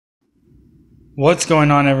What's going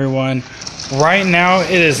on, everyone? Right now it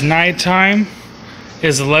is nighttime. It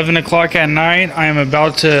is 11 o'clock at night. I am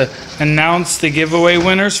about to announce the giveaway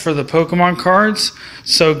winners for the Pokemon cards.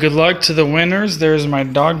 So good luck to the winners. There's my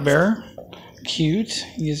dog bear. Cute.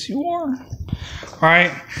 Yes, you are.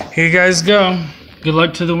 Alright, here you guys go. Good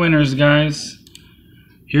luck to the winners, guys.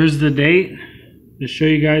 Here's the date. To show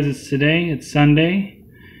you guys, it's today. It's Sunday.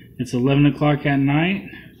 It's 11 o'clock at night.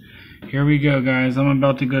 Here we go, guys. I'm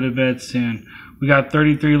about to go to bed soon. We got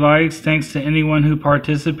 33 likes. Thanks to anyone who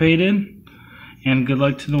participated. And good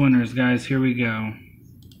luck to the winners, guys. Here we go.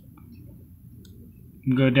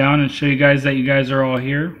 Go down and show you guys that you guys are all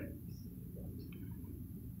here.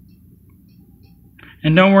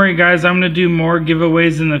 And don't worry, guys. I'm going to do more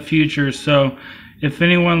giveaways in the future. So if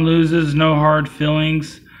anyone loses, no hard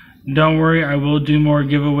feelings. Don't worry. I will do more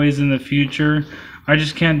giveaways in the future. I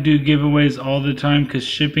just can't do giveaways all the time because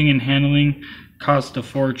shipping and handling cost a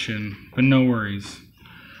fortune, but no worries.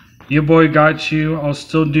 Your boy got you. I'll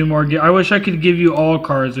still do more. I wish I could give you all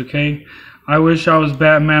cards, okay? I wish I was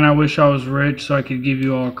Batman. I wish I was rich so I could give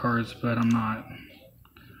you all cards, but I'm not.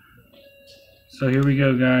 So here we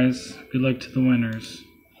go, guys. Good luck to the winners.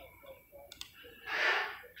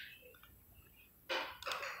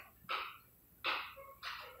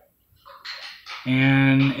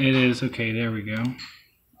 And it is, okay, there we go.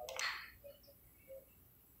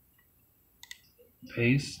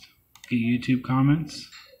 Paste, get YouTube comments.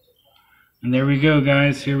 And there we go,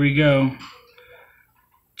 guys. Here we go.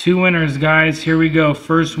 2 winners, guys. Here we go.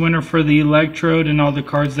 First winner for the Electrode and all the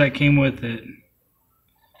cards that came with it.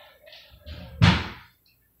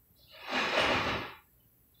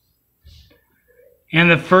 And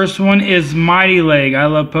the first one is Mighty Leg. I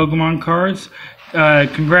love Pokemon cards.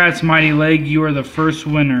 Congrats, Mighty Leg. You are the first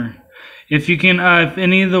winner. If you can, if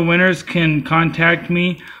any of the winners can contact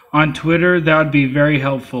me on Twitter, that would be very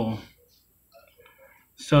helpful.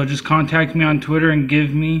 So just contact me on Twitter and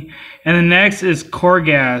give me. And the next is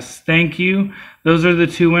Corgas. Thank you. Those are the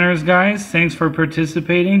 2 winners, guys. Thanks for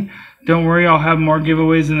participating. Don't worry, I'll have more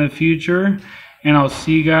giveaways in the future. And I'll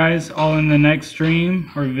see you guys all in the next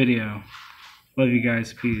stream or video. Love you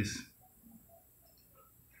guys. Peace.